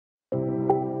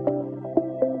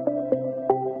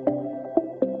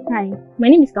Hi, my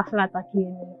name is Kafilat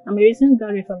Akinyemi. I'm a recent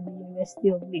graduate from the University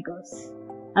of Lagos.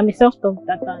 I'm a self-taught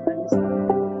data analyst.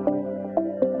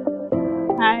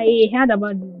 I heard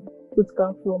about the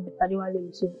bootcamp from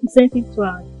Tadiwale, so he sent it to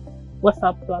our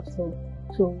WhatsApp platform,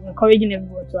 so encouraging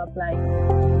everyone to apply.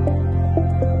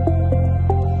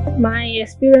 My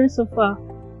experience so far,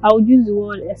 I would use the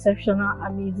word exceptional,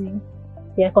 amazing.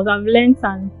 Yeah, because I've learned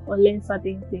and unlearned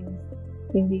certain things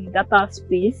in the data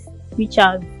space, which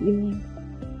has given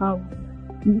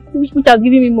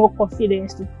me more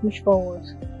confidence to push forward.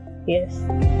 Yes.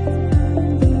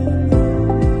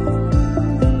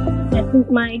 I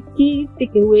think my key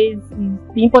takeaways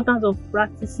is the importance of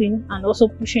practicing and also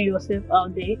pushing yourself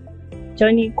out there,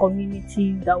 joining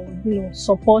communities that would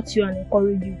support you and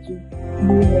encourage you to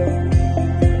do well.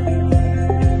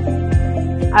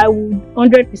 I would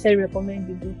 100% recommend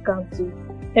the bootcamp to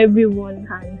everyone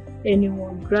and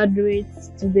anyone, graduates,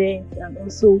 students, and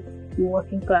also the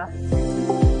working class.